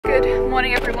Good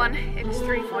morning, everyone. It is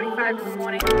 3:45 in the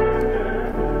morning.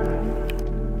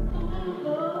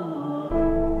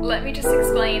 Let me just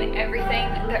explain everything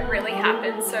that really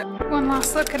happened. So, one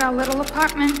last look at our little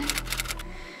apartment.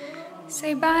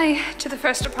 Say bye to the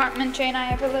first apartment Jay and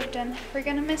I ever lived in. We're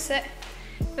gonna miss it.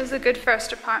 It was a good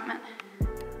first apartment.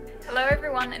 Hello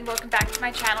everyone and welcome back to my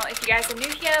channel. If you guys are new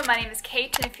here, my name is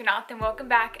Kate, and if you're not, then welcome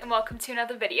back and welcome to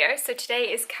another video. So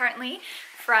today is currently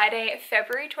Friday,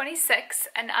 February 26th,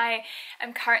 and I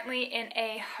am currently in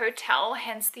a hotel,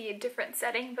 hence the different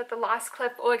setting. But the last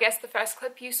clip, or I guess the first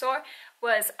clip you saw,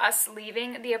 was us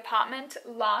leaving the apartment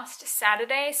last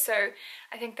Saturday. So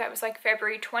I think that was like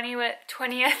February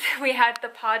 20th. We had the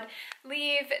pod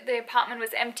leave. The apartment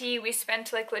was empty. We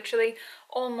spent like literally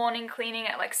all morning cleaning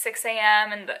at like 6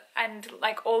 a.m. and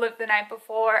like all of the night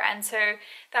before, and so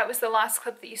that was the last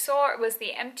clip that you saw. It was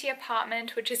the empty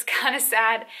apartment, which is kind of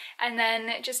sad. And then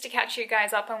just to catch you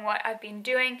guys up on what I've been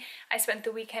doing, I spent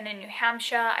the weekend in New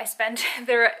Hampshire. I spent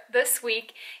this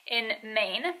week in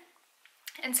Maine.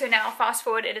 And so now, fast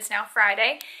forward, it is now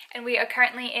Friday, and we are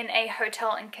currently in a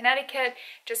hotel in Connecticut.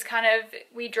 Just kind of,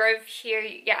 we drove here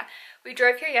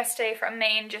yesterday from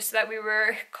Maine just so that we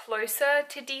were closer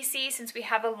to DC, since we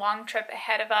have a long trip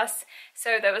ahead of us.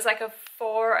 So there was like a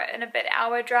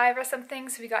 4-and-a-bit-hour drive or something.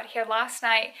 So we got here last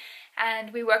night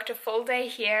and we worked a full day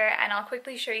here, and I'll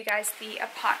quickly show you guys the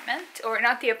apartment, or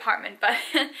not the apartment, but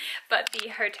but the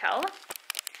hotel.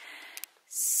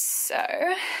 So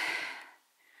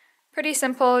pretty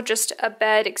simple, just a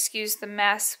bed, excuse the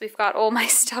mess. We've got all my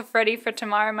stuff ready for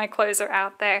tomorrow. My clothes are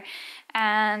out there.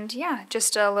 And yeah,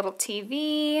 just a little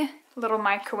TV, little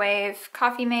microwave,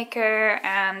 coffee maker,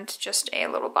 and just a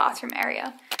little bathroom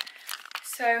area.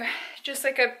 So just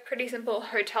like a pretty simple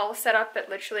hotel setup, but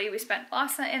literally we spent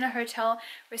last night in a hotel,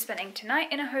 we're spending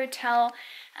tonight in a hotel,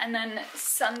 and then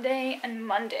Sunday and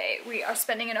Monday we are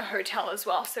spending in a hotel as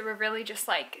well. So we're really just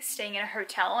like staying in a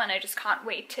hotel, and I just can't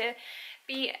wait to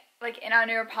be like in our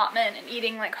new apartment and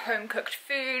eating like home cooked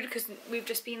food, because we've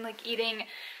just been like eating,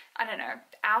 I don't know,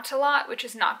 out a lot, which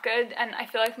is not good, and I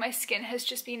feel like my skin has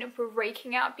just been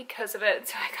breaking out because of it.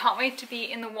 So I can't wait to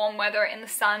be in the warm weather, in the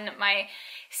sun. My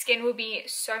skin will be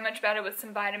so much better with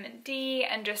some vitamin D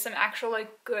and just some actual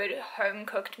like good home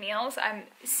cooked meals. I'm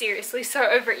seriously so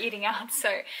over eating out.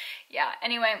 So yeah,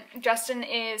 anyway, Justin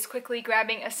is quickly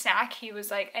grabbing a snack. He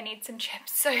was like, I need some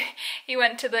chips, so he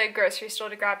went to the grocery store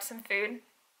to grab some food.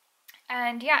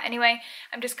 And yeah, anyway,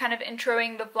 I'm just kind of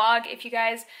introing the vlog. If you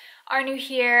guys are new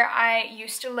here, I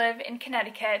used to live in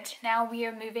Connecticut. Now we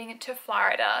are moving to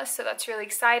Florida, so that's really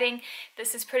exciting.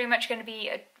 This is pretty much going to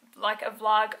be like a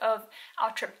vlog of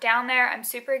our trip down there. I'm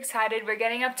super excited. We're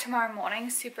getting up tomorrow morning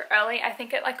super early, I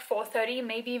think at like 4:30,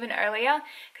 maybe even earlier,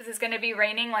 because it's going to be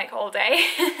raining like all day.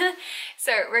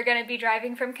 So we're going to be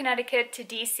driving from Connecticut to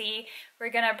DC.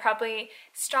 We're going to probably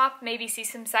stop, maybe see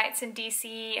some sights in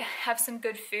DC, have some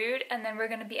good food, and then we're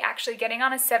going to be actually getting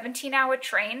on a 17-hour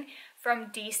train from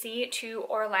DC to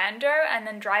Orlando, and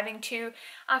then driving to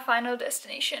our final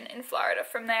destination in Florida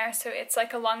from there. So it's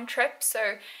like a long trip. So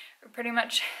we're pretty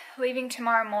much leaving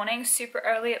tomorrow morning super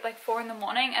early at like 4 in the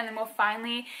morning, and then we'll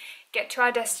finally get to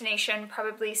our destination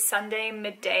probably Sunday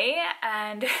midday,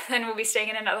 and then we'll be staying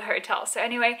in another hotel. So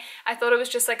anyway, I thought it was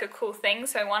just like a cool thing,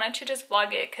 so I wanted to just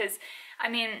vlog it, because I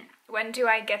mean, when do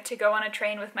I get to go on a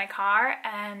train with my car?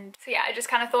 And so yeah, I just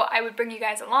kind of thought I would bring you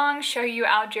guys along, show you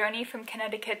our journey from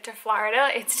Connecticut to Florida.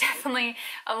 It's definitely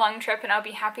a long trip, and I'll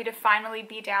be happy to finally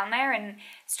be down there and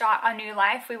start our new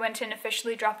life. We went and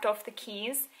officially dropped off the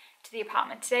keys to the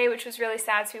apartment today, which was really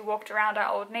sad. So we walked around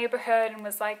our old neighborhood and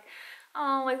was like,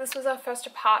 oh, like this was our first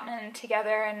apartment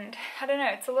together, and I don't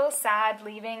know, it's a little sad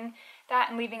leaving that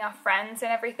and leaving our friends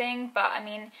and everything, but I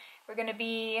mean, we're gonna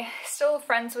be still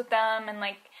friends with them, and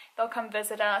like they'll come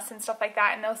visit us and stuff like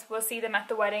that, and we'll see them at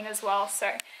the wedding as well. So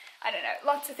I don't know,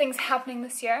 lots of things happening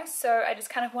this year, so I just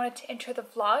kind of wanted to intro the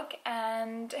vlog.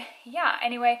 And yeah,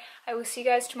 anyway, I will see you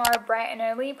guys tomorrow bright and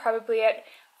early, probably at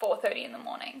 4:30 in the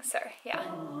morning. So yeah.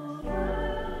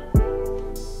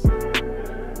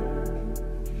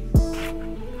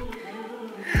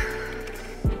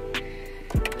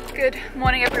 Good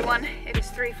morning, everyone. It is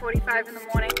 3:45 in the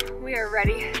morning. We are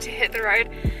ready to hit the road.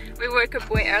 We woke up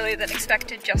way earlier than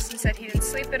expected. Justin said he didn't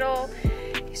sleep at all.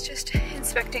 He's just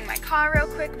inspecting my car real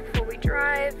quick before we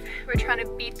drive. We're trying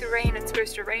to beat the rain. It's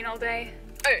supposed to rain all day.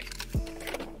 Oh,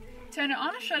 turn it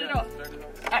on or shut it off? Turn it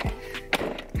off. Oh.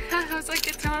 I was like,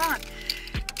 it's not on.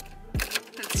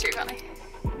 That's too funny.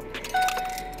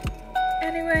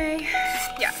 Anyway,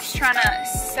 yeah, just trying to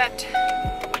set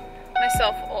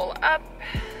myself all up,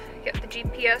 get the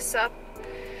GPS up,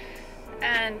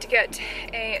 and get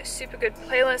a super good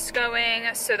playlist going.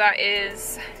 So that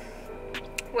is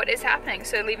what is happening.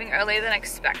 So leaving earlier than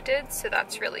expected, so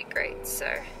that's really great. So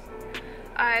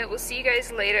I will see you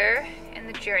guys later in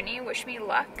the journey. Wish me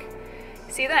luck.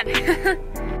 See you then.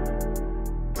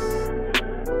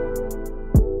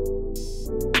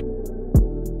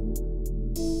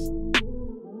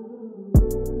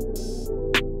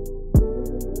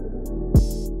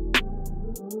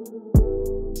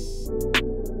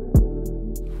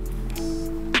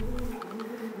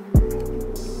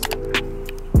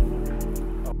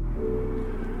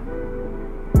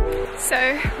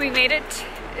 So we made it.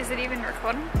 Is it even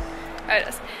recording? Oh, it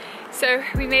is. So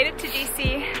we made it to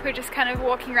DC. We're just kind of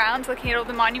walking around looking at all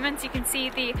the monuments. You can see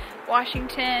the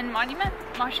Washington Monument,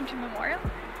 Washington Memorial.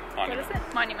 Monument. What is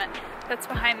it? Monument. That's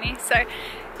behind me. So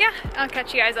yeah, I'll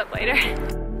catch you guys up later.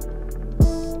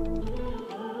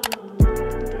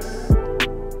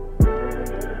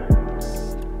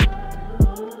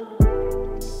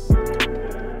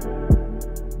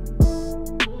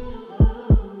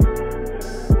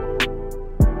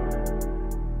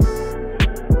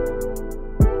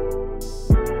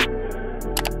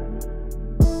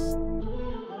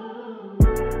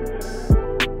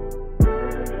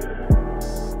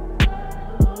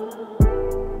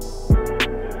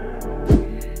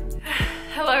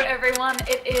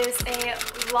 It is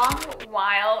a long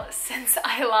while since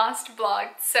I last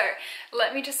vlogged, so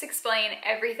let me just explain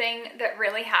everything that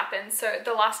really happened. So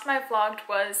the last time I vlogged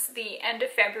was the end of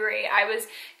February. I was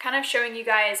kind of showing you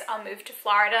guys our move to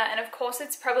Florida, and of course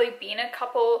it's probably been a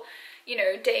couple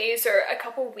days or a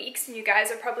couple weeks, and you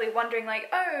guys are probably wondering like,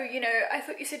 oh, I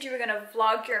thought you said you were gonna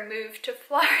vlog your move to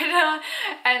Florida,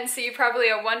 and so you probably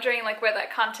are wondering like where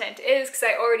that content is, because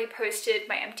I already posted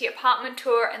my empty apartment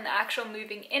tour and the actual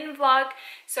moving in vlog.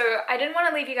 So I didn't want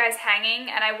to leave you guys hanging,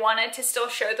 and I wanted to still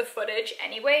show the footage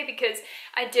anyway, because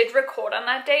I did record on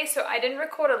that day. So I didn't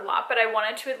record a lot, but I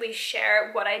wanted to at least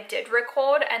share what I did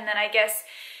record, and then I guess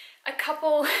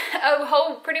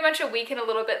pretty much a week and a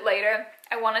little bit later,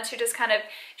 I wanted to just kind of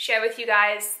share with you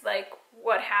guys like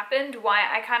what happened, why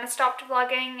I kind of stopped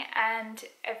vlogging and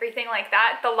everything like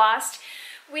that. The last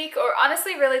week, or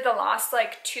honestly really the last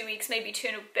like 2 weeks, maybe 2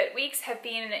 and a bit weeks, have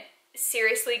been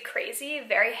seriously crazy,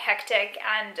 very hectic,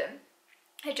 and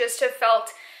I just have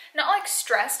felt not like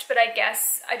stressed, but I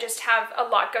guess I just have a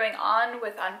lot going on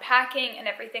with unpacking and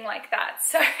everything like that.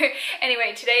 So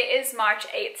anyway, today is March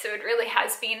 8th, so it really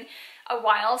has been a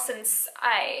while since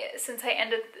I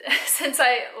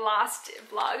last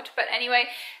vlogged. But anyway,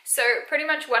 so pretty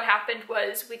much what happened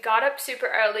was we got up super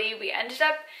early. We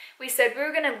said we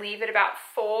were gonna leave at about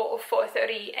 4 or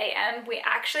 4:30 a.m. We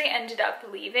actually ended up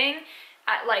leaving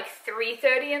at like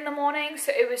 3:30 in the morning,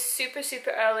 so it was super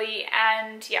early.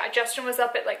 And yeah, Justin was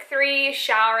up at like 3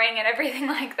 showering and everything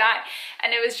like that,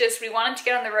 and it was just, we wanted to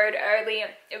get on the road early.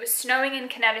 It was snowing in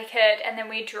Connecticut, and then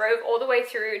we drove all the way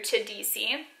through to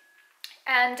DC,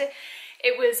 and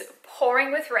it was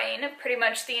pouring with rain pretty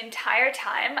much the entire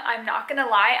time. I'm not gonna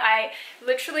lie, I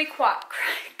literally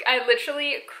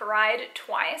cried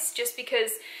twice, just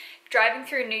because driving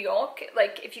through New York,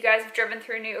 like if you guys have driven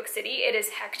through New York City, it is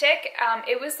hectic.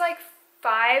 It was like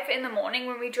 5 in the morning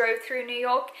when we drove through New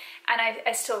York, and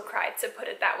I still cried, so put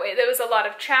it that way. There was a lot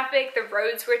of traffic, the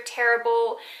roads were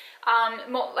terrible.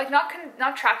 More, like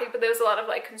not traffic, but there was a lot of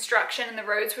like construction, and the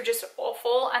roads were just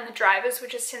awful, and the drivers were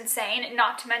just insane.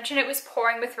 Not to mention it was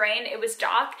pouring with rain, it was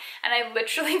dark, and I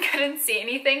literally couldn't see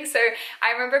anything. So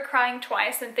I remember crying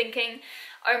twice and thinking,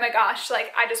 oh my gosh,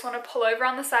 like I just want to pull over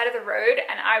on the side of the road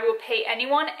and I will pay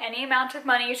anyone any amount of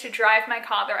money to drive my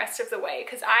car the rest of the way,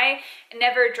 because I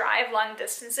never drive long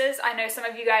distances. I know some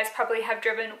of you guys probably have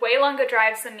driven way longer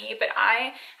drives than me, but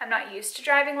I am not used to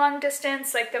driving long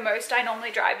distance. Like the most I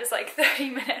normally drive is like 30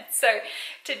 minutes. So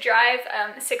to drive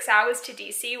 6 hours to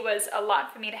DC was a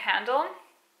lot for me to handle,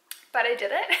 but I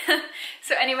did it.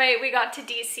 So anyway, we got to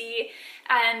DC,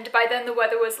 and by then the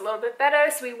weather was a little bit better,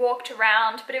 so we walked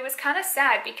around. But it was kind of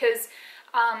sad because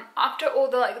after all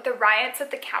the riots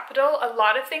at the Capitol, a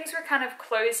lot of things were kind of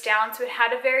closed down, so it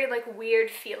had a very like weird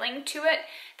feeling to it.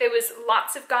 There was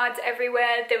lots of guards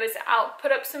everywhere. I'll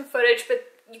put up some footage, but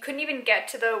you couldn't even get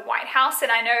to the White House. And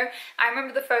I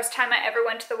remember the first time I ever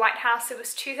went to the White House, it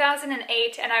was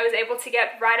 2008, and I was able to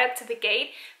get right up to the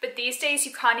gate. But these days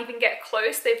you can't even get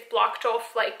close. They've blocked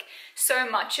off like so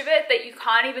much of it that you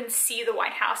can't even see the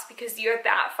White House because you're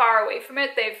that far away from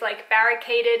it. They've like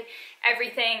barricaded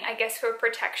everything, I guess, for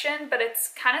protection, but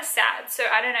it's kind of sad. So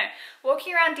I don't know,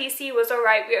 walking around DC was all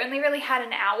right. We only really had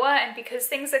an hour, and because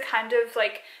things are kind of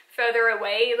like further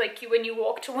away, like when you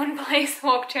walk to one place,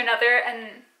 walk to another, and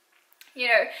you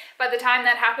know, by the time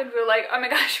that happened, we were like, oh my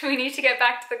gosh, we need to get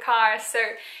back to the car. So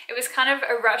it was kind of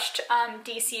a rushed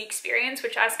DC experience,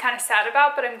 which I was kind of sad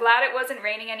about, but I'm glad it wasn't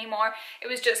raining anymore. It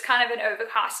was just kind of an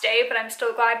overcast day, but I'm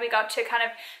still glad we got to kind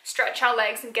of stretch our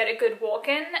legs and get a good walk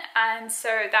in. And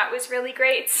so that was really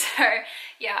great. So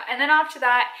yeah, and then after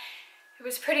that, it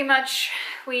was pretty much,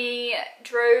 we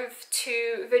drove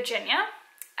to Virginia.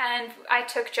 And I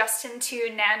took Justin to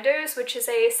Nando's, which is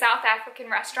a South African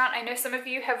restaurant. I know some of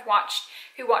you have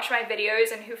who watch my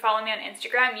videos and who follow me on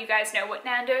Instagram, you guys know what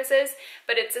Nando's is,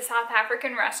 but it's a South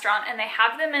African restaurant, and they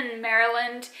have them in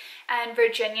Maryland and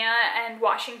Virginia and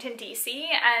Washington, DC,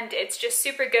 and it's just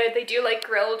super good. They do like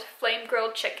flame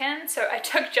grilled chicken. So I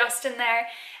took Justin there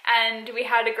and we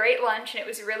had a great lunch, and it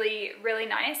was really, really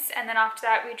nice. And then after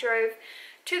that, we drove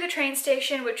to the train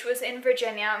station, which was in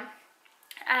Virginia,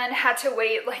 and had to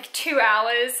wait like 2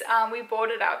 hours. We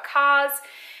boarded our cars,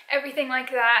 everything like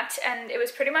that, and it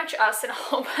was pretty much us and a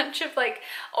whole bunch of like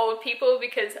old people,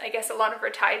 because I guess a lot of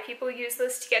retired people use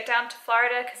this to get down to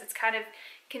Florida because it's kind of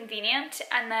convenient.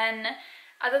 And then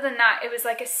other than that, it was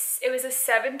a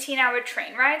 17-hour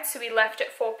train ride. So we left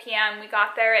at 4 p.m. We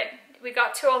got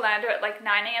to Orlando at like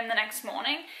 9 a.m. the next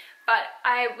morning. But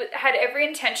I had every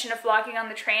intention of vlogging on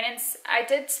the train, and I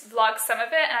did vlog some of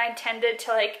it, and I intended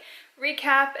to like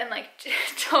recap and like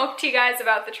talk to you guys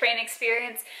about the train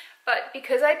experience. But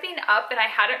because I'd been up and I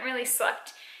hadn't really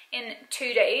slept in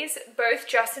 2 days, both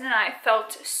Justin and I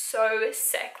felt so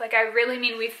sick. Like, I really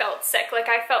mean we felt sick. Like,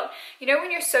 I felt, you know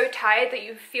when you're so tired that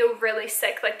you feel really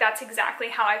sick? Like, that's exactly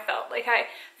how I felt. Like, I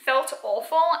felt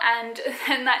awful, and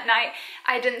then that night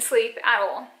I didn't sleep at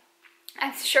all.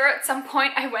 I'm sure at some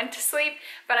point I went to sleep,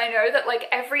 but I know that like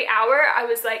every hour I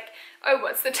was like, oh,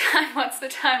 what's the time? What's the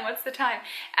time? What's the time?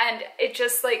 And it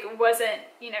just like wasn't,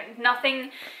 you know,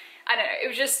 nothing, I don't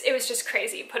know, it was just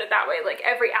crazy, put it that way. Like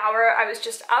every hour I was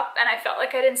just up, and I felt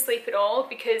like I didn't sleep at all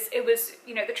because it was,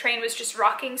 you know, the train was just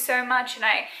rocking so much. And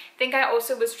I think I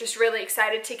also was just really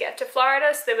excited to get to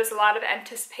Florida, so there was a lot of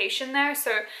anticipation there.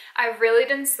 So I really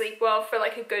didn't sleep well for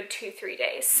like a good 2-3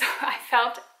 days. So I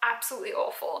felt absolutely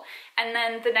awful. And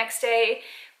then the next day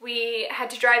we had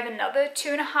to drive another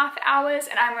 2.5 hours,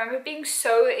 and I remember being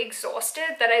so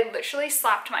exhausted that I literally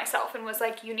slapped myself and was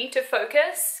like, you need to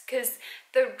focus, because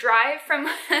the drive from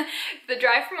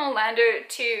Orlando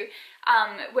to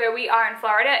where we are in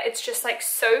Florida, it's just like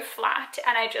so flat,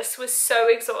 and I just was so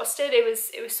exhausted. It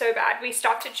was so bad. We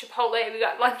stopped at Chipotle, we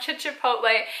got lunch at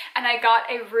Chipotle, and I got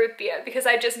a root beer because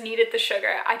I just needed the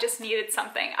sugar. I just needed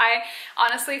something. I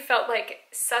honestly felt like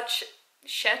such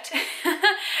shit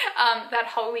that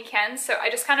whole weekend. So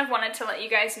I just kind of wanted to let you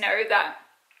guys know that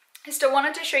I still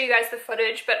wanted to show you guys the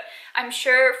footage, but I'm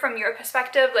sure from your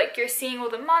perspective, like you're seeing all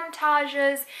the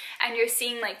montages and you're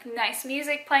seeing like nice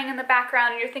music playing in the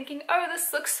background, and you're thinking, oh,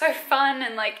 this looks so fun,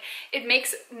 and like it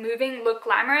makes moving look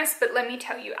glamorous. But let me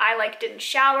tell you, I like didn't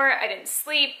shower, I didn't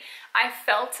sleep, I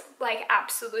felt like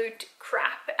absolute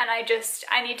crap. And I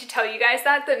need to tell you guys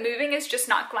that moving is just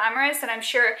not glamorous. And I'm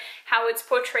sure how it's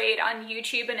portrayed on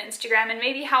YouTube and Instagram, and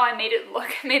maybe how I made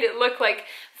it look like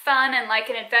fun and like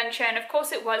an adventure, and of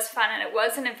course it was fun and it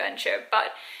was an adventure, but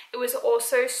it was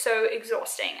also so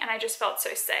exhausting, and I just felt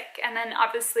so sick. And then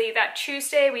obviously that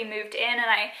Tuesday we moved in, and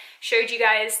I showed you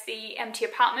guys the empty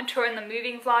apartment tour and the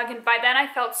moving vlog, and by then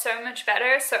I felt so much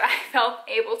better, so I felt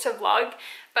able to vlog.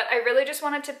 But I really just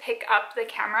wanted to pick up the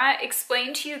camera,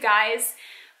 explain to you guys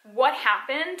what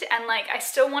happened, and like I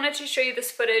still wanted to show you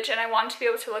this footage and I wanted to be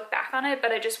able to look back on it,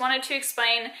 but I just wanted to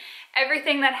explain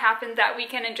everything that happened that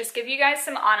weekend and just give you guys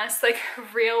some honest, like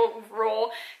real raw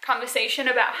conversation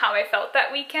about how I felt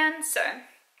that weekend. So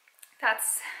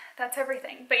that's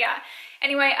everything. But yeah,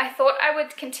 anyway, I thought I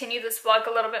would continue this vlog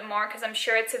a little bit more because I'm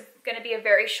sure it's going to be a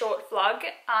very short vlog.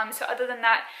 So other than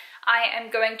that, I am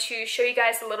going to show you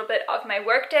guys a little bit of my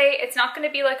workday. It's not going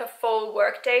to be like a full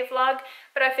workday vlog,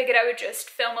 but I figured I would just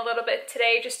film a little bit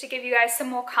today just to give you guys some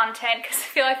more content, because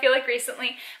I feel like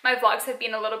recently my vlogs have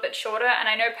been a little bit shorter, and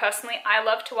I know personally I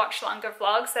love to watch longer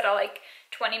vlogs that are like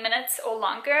 20 minutes or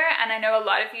longer, and I know a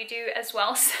lot of you do as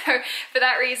well. So for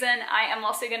that reason, I am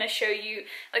also going to show you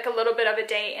like a little bit of a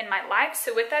day in my life.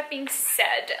 So with that being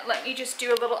said, let me just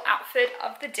do a little outfit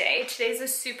of the day. Today's a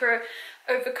super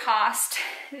overcast,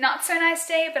 not so nice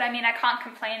day, but I mean, I can't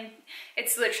complain.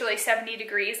 It's literally 70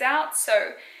 degrees out,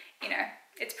 so you know,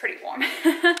 it's pretty warm.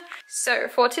 So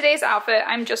for today's outfit,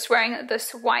 I'm just wearing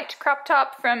this white crop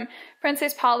top from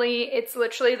Princess Polly. It's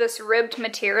literally this ribbed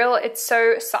material. It's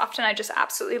so soft and I just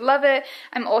absolutely love it.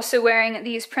 I'm also wearing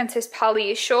these Princess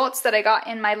Polly shorts that I got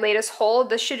in my latest haul.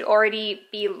 This should already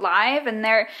be live and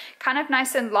they're kind of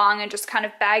nice and long and just kind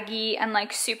of baggy and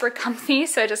like super comfy,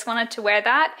 so I just wanted to wear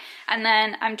that. And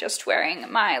then I'm just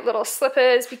wearing my little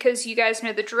slippers because you guys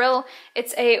know the drill.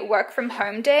 It's a work from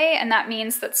home day and that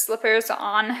means that slippers are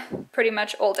on pretty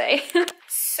much all day.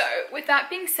 So with that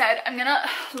being said, I'm gonna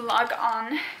log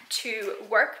on to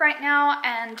work right now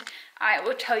and I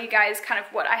will tell you guys kind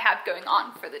of what I have going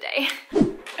on for the day.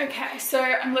 Okay, so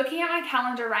I'm looking at my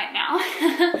calendar right now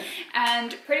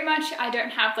and pretty much I don't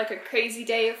have like a crazy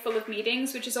day full of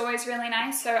meetings, which is always really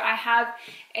nice. So I have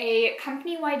a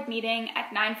company-wide meeting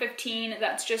at 9:15.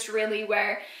 That's just really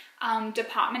where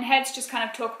department heads just kind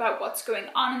of talk about what's going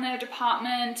on in their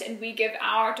department, and we give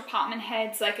our department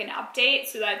heads like an update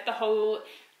so that the whole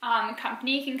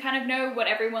company can kind of know what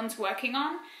everyone's working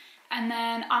on. And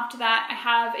then after that, I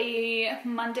have a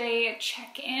Monday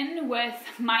check-in with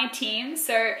my team.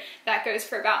 So that goes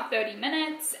for about 30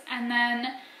 minutes. And then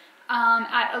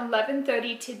at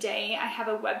 11:30 today, I have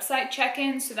a website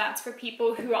check-in. So that's for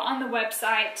people who are on the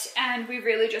website. And we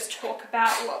really just talk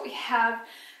about what we have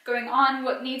going on,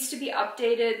 what needs to be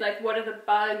updated, like what are the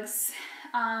bugs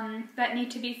that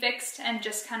need to be fixed, and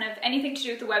just kind of anything to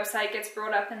do with the website gets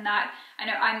brought up in that. I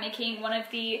know I'm making one of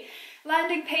the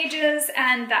landing pages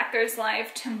and that goes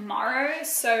live tomorrow,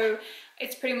 so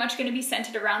it's pretty much going to be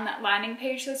centered around that landing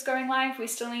page that's going live. We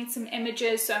still need some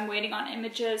images, so I'm waiting on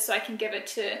images so I can give it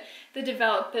to the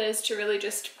developers to really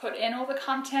just put in all the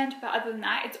content, but other than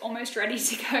that, it's almost ready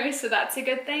to go, so that's a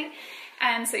good thing.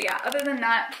 And so yeah, other than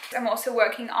that, I'm also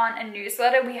working on a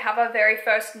newsletter. We have our very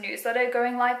first newsletter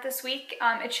going live this week.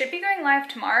 It should be going live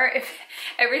tomorrow if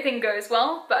everything goes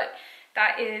well, but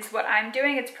that is what I'm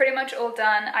doing. It's pretty much all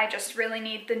done. I just really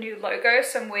need the new logo,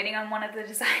 so I'm waiting on one of the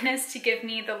designers to give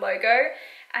me the logo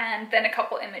and then a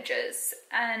couple images.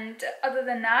 And other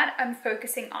than that, I'm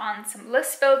focusing on some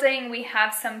list building. We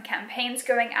have some campaigns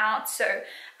going out, so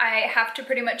I have to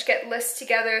pretty much get lists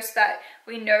together so that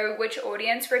we know which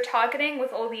audience we're targeting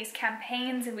with all these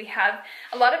campaigns. And we have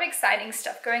a lot of exciting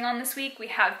stuff going on this week. We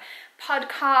have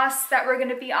podcasts that we're going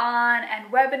to be on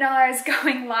and webinars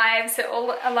going live,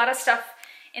 so a lot of stuff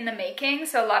in the making.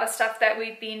 So a lot of stuff that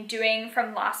we've been doing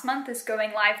from last month is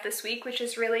going live this week, which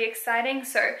is really exciting.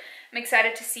 So I'm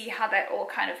excited to see how that all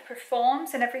kind of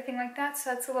performs and everything like that.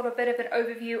 So that's a little bit of an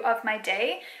overview of my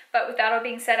day. But with that all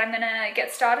being said, I'm gonna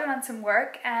get started on some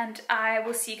work and I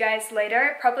will see you guys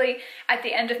later, probably at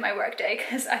the end of my work day,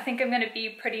 because I think I'm gonna be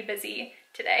pretty busy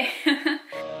today.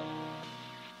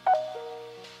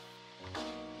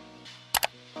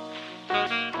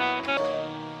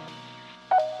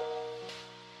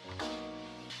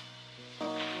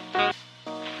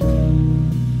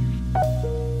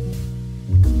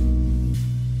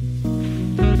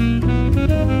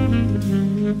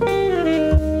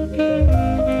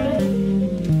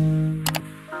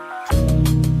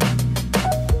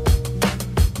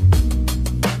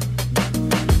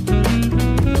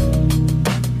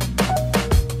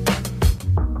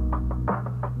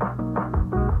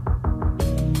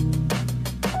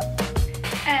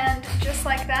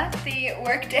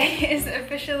 Workday is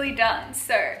officially done,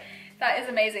 so that is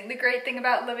amazing. The great thing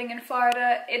about living in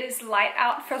Florida, it is light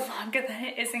out for longer than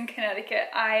it is in Connecticut.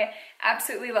 I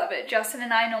absolutely love it. Justin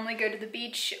and I normally go to the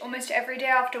beach almost every day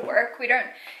after work.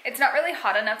 It's not really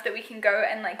hot enough that we can go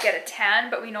and like get a tan,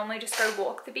 but we normally just go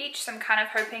walk the beach. So I'm kind of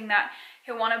hoping that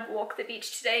he'll want to walk the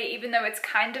beach today, even though it's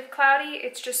kind of cloudy.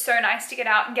 It's just so nice to get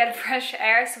out and get fresh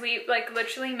air. So we like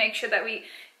literally make sure that we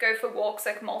go for walks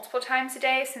like multiple times a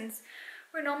day, since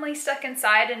we're normally stuck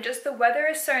inside and just the weather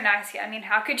is so nice here. I mean,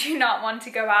 how could you not want to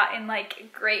go out in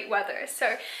like great weather?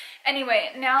 So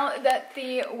anyway, now that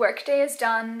the workday is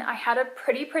done, I had a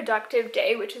pretty productive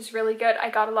day, which is really good. I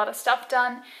got a lot of stuff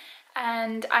done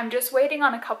and I'm just waiting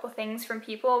on a couple things from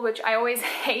people, which I always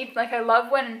hate. Like I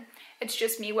love when it's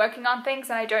just me working on things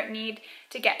and I don't need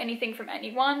to get anything from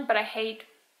anyone, but I hate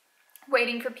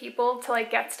waiting for people to like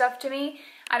get stuff to me.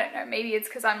 I don't know, maybe it's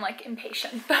because I'm like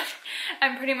impatient, but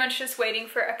I'm pretty much just waiting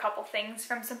for a couple things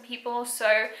from some people.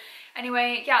 So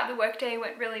anyway, yeah, the workday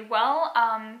went really well.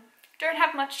 Don't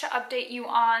have much to update you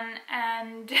on,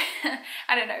 and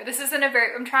I don't know,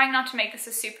 I'm trying not to make this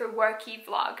a super worky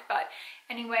vlog, but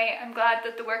anyway, I'm glad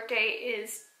that the workday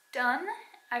is done.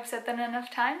 I've said that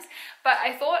enough times, but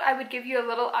I thought I would give you a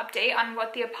little update on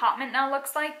what the apartment now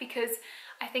looks like, because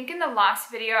I think in the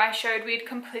last video I showed we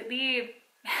completely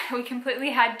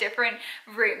had different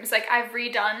rooms. Like I've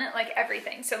redone like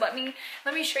everything. So let me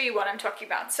show you what I'm talking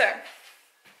about. So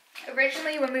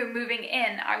Originally, when we were moving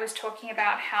in, I was talking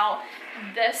about how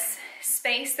this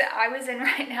space that I'm in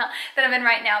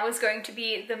right now, was going to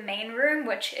be the main room,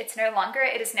 which it's no longer.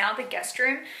 It is now the guest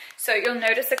room. So you'll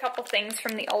notice a couple things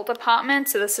from the old apartment.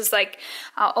 So this is like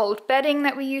our old bedding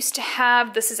that we used to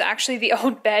have. This is actually the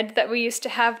old bed that we used to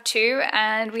have too,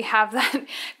 and we have that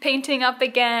painting up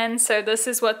again. So this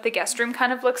is what the guest room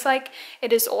kind of looks like.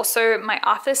 It is also my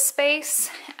office space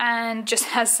and just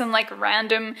has some like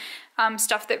random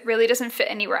stuff that really doesn't fit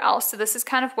anywhere else. So this is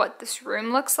kind of what this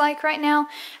room looks like right now.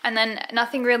 And then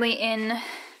nothing really in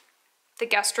the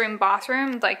guest room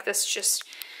bathroom, like this just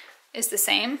is the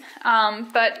same.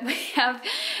 But we have,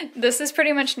 this has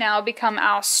pretty much now become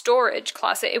our storage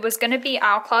closet. It was gonna be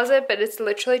our closet, but it's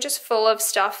literally just full of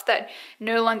stuff that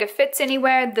no longer fits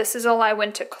anywhere. This is all our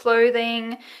winter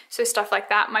clothing, so stuff like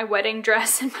that. My wedding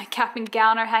dress and my cap and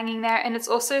gown are hanging there, and it's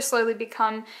also slowly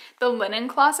become the linen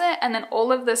closet, and then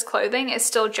all of this clothing is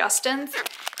still Justin's,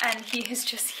 and he has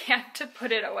just yet to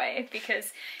put it away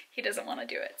because he doesn't want to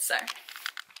do it. So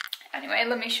anyway,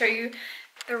 let me show you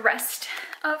the rest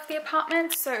of the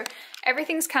apartment. So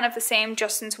everything's kind of the same.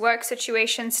 Justin's work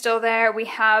situation still there. We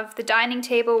have the dining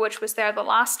table, which was there the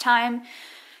last time.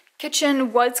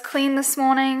 Kitchen was clean this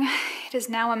morning. It is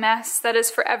now a mess. That is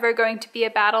forever going to be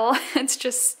a battle. It's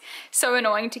just so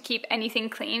annoying to keep anything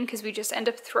clean because we just end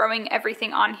up throwing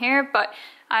everything on here, but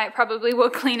I probably will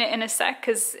clean it in a sec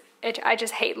because I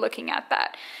just hate looking at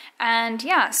that. And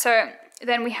yeah, so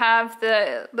then we have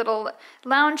the little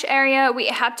lounge area. We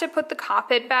had to put the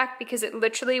carpet back because it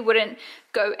literally wouldn't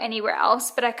go anywhere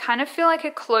else, but I kind of feel like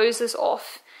it closes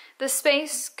off the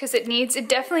space because it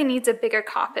definitely needs a bigger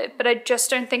carpet, but I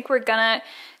just don't think we're gonna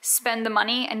spend the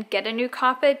money and get a new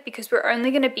carpet because we're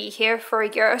only gonna be here for a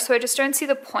year, so I just don't see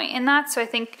the point in that. So I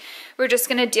think we're just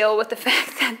gonna deal with the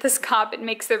fact that this carpet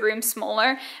makes the room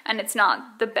smaller and it's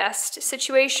not the best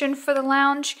situation for the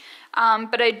lounge.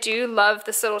 But I do love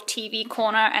this little TV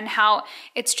corner and how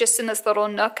it's just in this little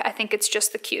nook. I think it's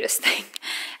just the cutest thing.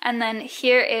 And then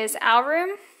here is our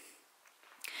room.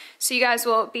 So you guys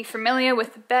will be familiar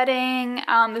with the bedding.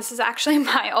 This is actually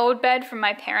my old bed from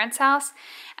my parents' house.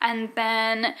 And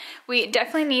then we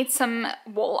definitely need some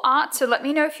wall art. So let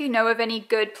me know if you know of any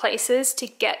good places to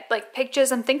get like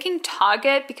pictures. I'm thinking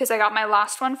Target because I got my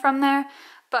last one from there.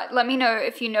 But let me know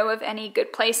if you know of any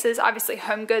good places. Obviously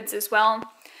Home Goods as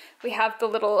well. We have the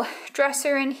little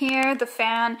dresser in here, the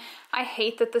fan. I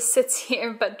hate that this sits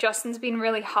here, but Justin's been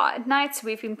really hot at night, so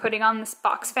we've been putting on this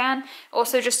box fan,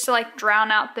 also just to like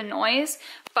drown out the noise.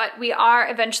 But we are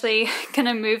eventually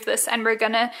gonna move this and we're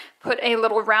gonna put a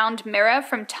little round mirror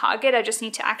from Target. I just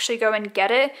need to actually go and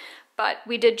get it, but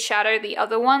we did shatter the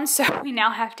other one, so we now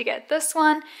have to get this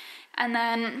one. And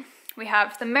then we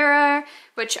have the mirror,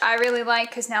 which I really like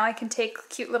because now I can take a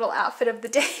cute little outfit of the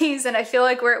days, and I feel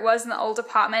like where it was in the old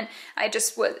apartment, I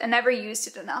never used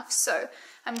it enough. So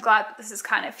I'm glad that this is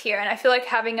kind of here, and I feel like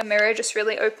having a mirror just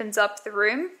really opens up the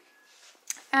room.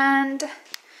 And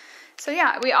so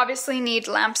yeah, we obviously need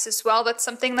lamps as well. That's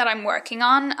something that I'm working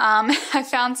on. I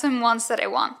found some ones that I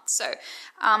want, so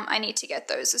I need to get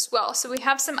those as well. So we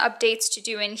have some updates to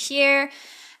do in here.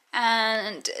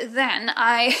 And then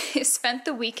I spent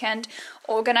the weekend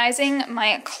organizing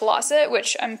my closet,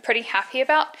 which I'm pretty happy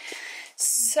about.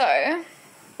 So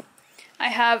I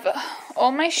have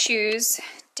all my shoes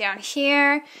down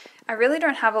here. I really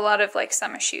don't have a lot of like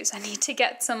summer shoes. I need to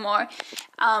get some more.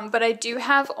 But I do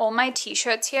have all my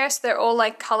t-shirts here. So they're all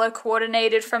like color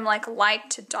coordinated from like light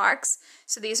to darks.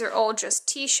 So these are all just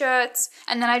t-shirts.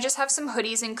 And then I just have some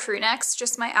hoodies and crew necks,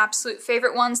 just my absolute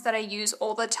favorite ones that I use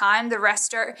all the time. The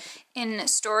rest are in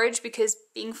storage because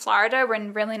being Florida,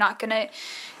 we're really not gonna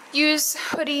use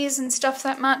hoodies and stuff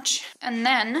that much. And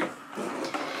then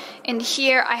in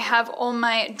here I have all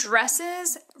my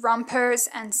dresses, rompers,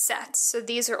 and sets. So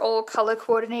these are all color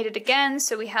coordinated again.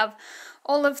 So we have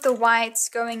all of the whites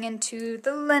going into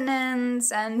the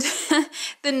linens and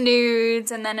the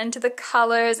nudes, and then into the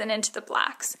colors and into the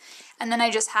blacks. And then I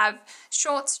just have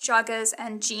shorts, joggers,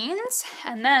 and jeans.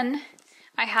 And then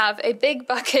I have a big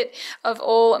bucket of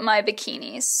all my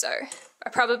bikinis. So I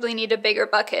probably need a bigger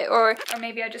bucket, or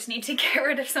maybe I just need to get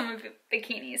rid of some of the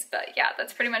bikinis. But yeah,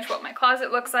 that's pretty much what my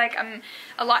closet looks like. I'm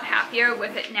a lot happier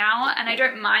with it now, and I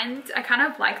don't mind. I kind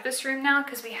of like this room now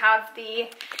because we have the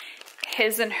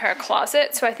his and her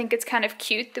closet, so I think it's kind of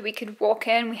cute that we could walk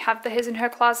in. We have the his and her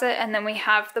closet, and then we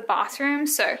have the bathroom,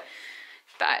 so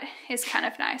that is kind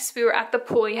of nice. We were at the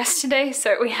pool yesterday,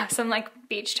 so we have some like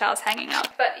beach towels hanging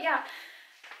up. But yeah,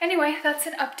 Anyway, that's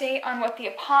an update on what the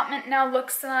apartment now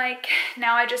looks like.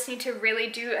 Now I just need to really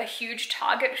do a huge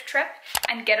Target trip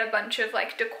and get a bunch of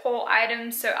like decor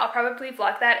items. So I'll probably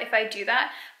vlog that if I do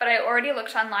that. But I already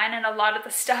looked online and a lot of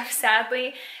the stuff,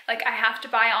 sadly, like I have to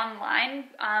buy online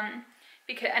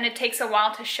and it takes a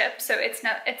while to ship. So it's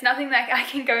nothing that I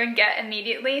can go and get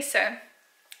immediately. So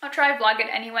I'll try vlog it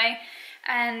anyway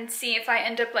and see if I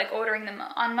end up like ordering them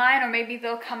online, or maybe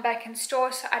they'll come back in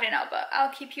store. So I don't know, but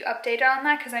I'll keep you updated on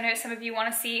that because I know some of you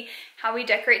want to see how we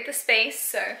decorate the space.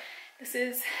 So this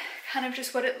is kind of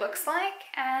just what it looks like,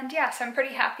 and yeah, so I'm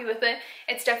pretty happy with it.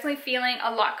 It's definitely feeling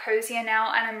a lot cozier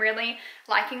now, and I'm really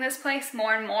liking this place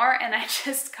more and more, and I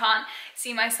just can't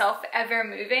see myself ever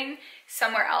moving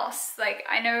somewhere else. Like,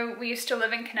 I know we used to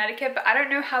live in Connecticut, but I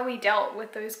don't know how we dealt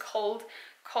with those cold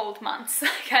months.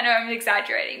 Like, I know I'm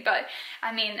exaggerating, but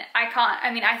I mean,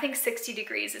 I think 60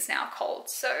 degrees is now cold,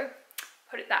 so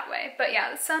put it that way. But yeah,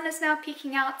 the sun is now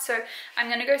peeking out, so I'm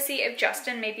gonna go see if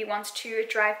Justin maybe wants to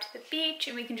drive to the beach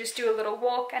and we can just do a little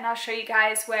walk, and I'll show you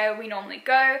guys where we normally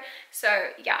go. So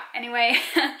yeah, anyway,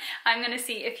 I'm gonna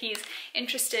see if he's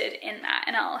interested in that,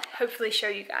 and I'll hopefully show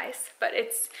you guys. But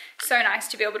it's so nice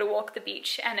to be able to walk the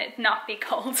beach and it not be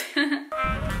cold.